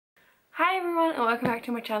Hi everyone and welcome back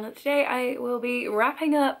to my channel. Today I will be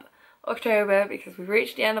wrapping up October because we've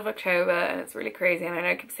reached the end of October and it's really crazy, and I know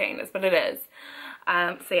I keep saying this but it is.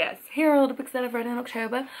 So yes, here are all the books that I've read in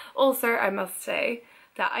October. Also, I must say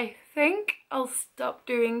that I think I'll stop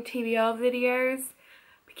doing TBR videos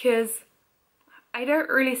because I don't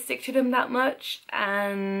really stick to them that much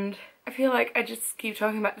and I feel like I just keep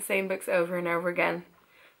talking about the same books over and over again.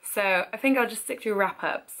 So I think I'll just stick to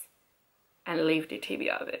wrap-ups and leave the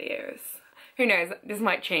TBR videos. Who knows, this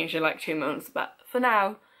might change in like 2 months, but for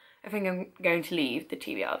now, I think I'm going to leave the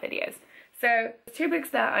TBR videos. So, 2 books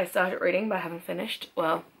that I started reading but I haven't finished.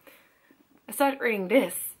 Well, I started reading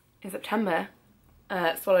this in September,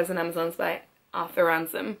 Swallows and Amazons by Arthur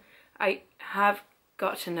Ransom. I have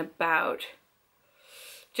gotten about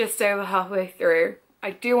just over halfway through. I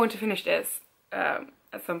do want to finish this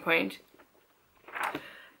at some point,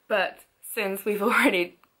 but since we've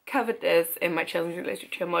already covered this in my children's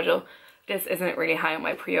literature module, this isn't really high on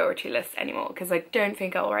my priority list anymore because I don't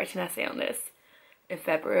think I'll write an essay on this in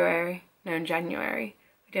January.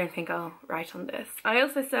 I don't think I'll write on this. I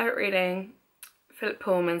also started reading Philip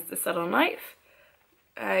Pullman's The Subtle Knife.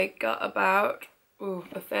 I got about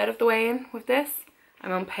a third of the way in with this.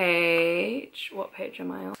 I'm on what page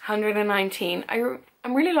am I on? 119.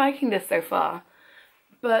 I'm really liking this so far,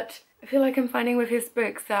 but I feel like I'm finding with his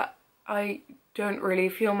books that I don't really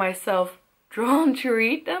feel myself drawn to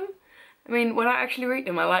read them. I mean, when I actually read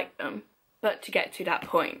them, I like them, but to get to that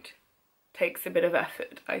point takes a bit of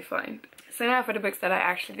effort, I find. So now for the books that I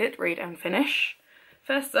actually did read and finish.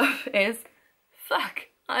 First off is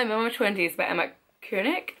I'm in My 20s by Emma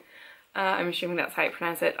Koenig. I'm assuming that's how you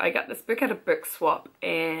pronounce it. I got this book at a book swap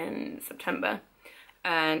in September,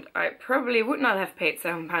 and I probably would not have paid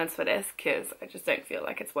 £7 for this because I just don't feel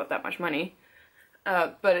like it's worth that much money.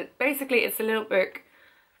 But basically it's a little book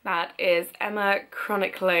that is Emma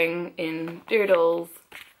chronicling in doodles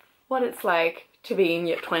what it's like to be in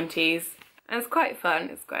your 20s. And it's quite fun,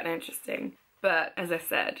 it's quite interesting. But as I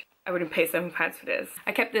said, I wouldn't pay £7 for this.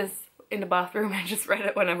 I kept this in the bathroom and just read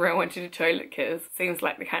it whenever I went to the toilet because it seems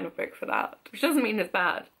like the kind of book for that. Which doesn't mean it's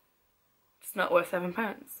bad. It's not worth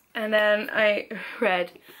 £7. And then I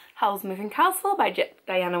read Howl's Moving Castle by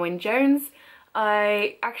Diana Wynne Jones.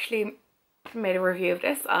 I actually made a review of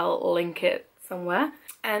this, I'll link it somewhere,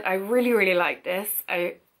 and I really like this.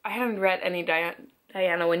 I haven't read any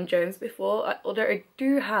Diana Wynne Jones before, although I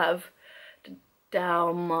do have the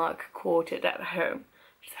Dalmark Quartet at home,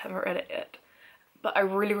 just haven't read it yet, but I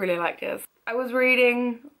really like this. I was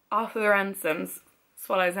reading Arthur Ransom's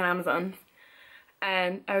Swallows and Amazons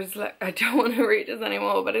and I was like, I don't want to read this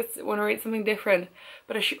anymore, but I want to read something different,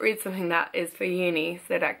 but I should read something that is for uni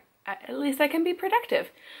so that at least I can be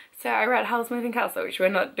productive. So I read Howl's Moving Castle, which we're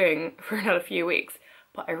not doing for another few weeks,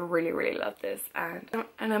 but I really love this, and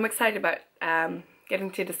I'm excited about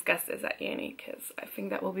getting to discuss this at uni because I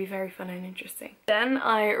think that will be very fun and interesting. Then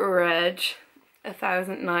I read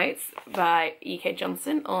 1,000 Nights by E.K.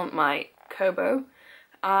 Johnston on my Kobo.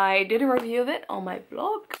 I did a review of it on my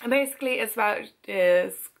blog, and basically it's about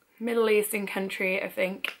this Middle Eastern country, I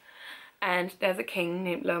think, and there's a king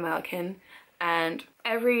named Lomalkin, and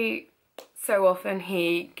every so often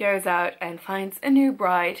he goes out and finds a new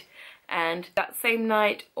bride, and that same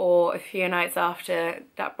night or a few nights after,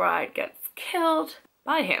 that bride gets killed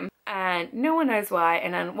by him and no one knows why.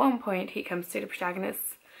 And then at one point he comes to the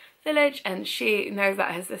protagonist's village and she knows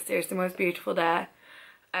that her sister is the most beautiful there,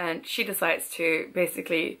 and she decides to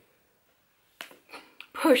basically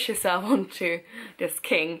push herself onto this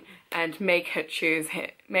king and make him choose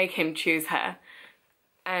her.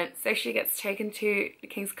 And so she gets taken to the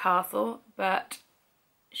king's castle, but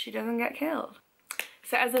she doesn't get killed.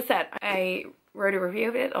 So as I said, I wrote a review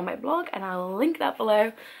of it on my blog and I'll link that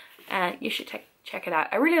below and you should check it out.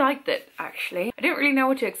 I really liked it, actually. I didn't really know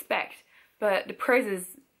what to expect, but the prose is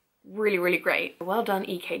really great. Well done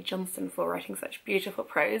E.K. Johnston for writing such beautiful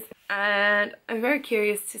prose, and I'm very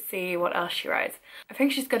curious to see what else she writes. I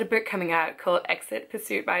think she's got a book coming out called Exit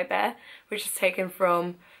Pursued by a Bear, which is taken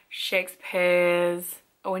from Shakespeare's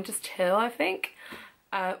A Winter's Tale, I think,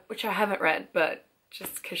 which I haven't read, but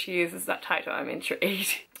just because she uses that title I'm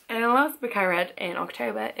intrigued. And the last book I read in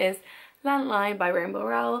October is Landline by Rainbow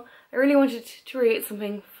Rowell. I really wanted to read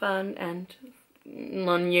something fun and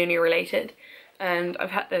non-uni related, and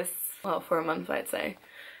I've had this, well, for a month I'd say,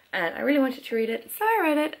 and I really wanted to read it, so I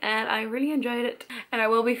read it and I really enjoyed it. And I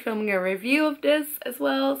will be filming a review of this as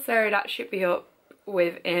well, so that should be up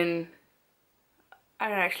within, I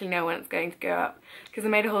don't actually know when it's going to go up because I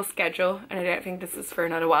made a whole schedule and I don't think this is for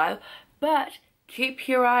another while, but keep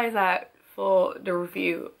your eyes out for the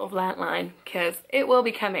review of Landline because it will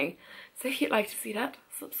be coming. So if you'd like to see that,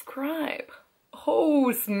 subscribe.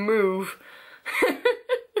 Oh, smooth.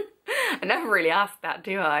 I never really asked that,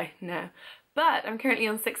 do I? No. But I'm currently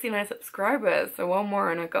on 69 subscribers, so one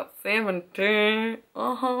more and I got 70.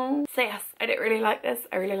 So yes, I did really like this.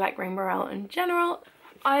 I really like Rainbow Owl in general.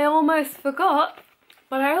 I almost forgot,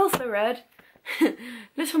 but I also read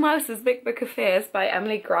Little Mouse's Big Book of Fears by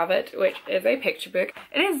Emily Gravett, which is a picture book.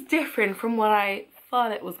 It is different from what I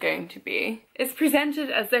thought it was going to be. It's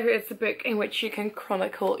presented as though it's a book in which you can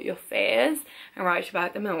chronicle your fears and write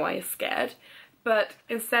about them and why you're scared. But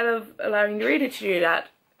instead of allowing the reader to do that,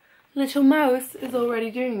 Little Mouse is already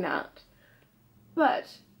doing that.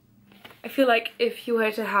 But I feel like if you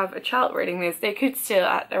were to have a child reading this, they could still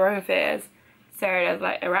add their own fears. So there's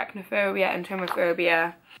like arachnophobia,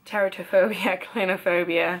 entomophobia, teratophobia,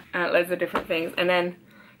 clinophobia, loads of different things. And then,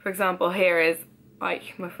 for example, here is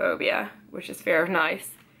ichmophobia, which is fear of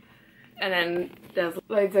knives. And then there's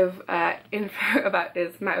loads of info about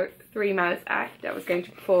this three-mouse act that was going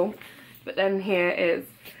to perform. But then here is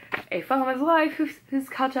a farmer's wife who's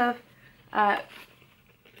cut off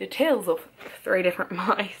the tails of 3 different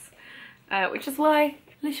mice, which is why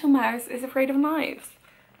Little Mouse is afraid of knives.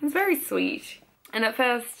 It's very sweet. And at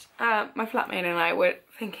first, my flatmate and I were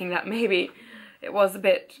thinking that maybe it was a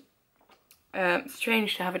bit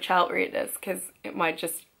strange to have a child read this, because it might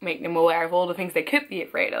just make them aware of all the things they could be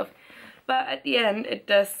afraid of. But at the end, it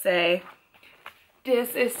does say,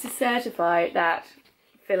 "This is to certify that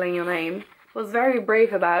filling your name was very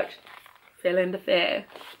brave about feeling the fear,"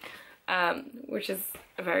 which is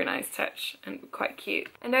a very nice touch and quite cute.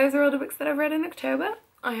 And those are all the books that I've read in October.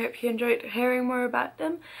 I hope you enjoyed hearing more about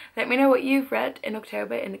them. Let me know what you've read in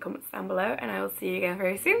October in the comments down below, and I will see you again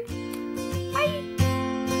very soon.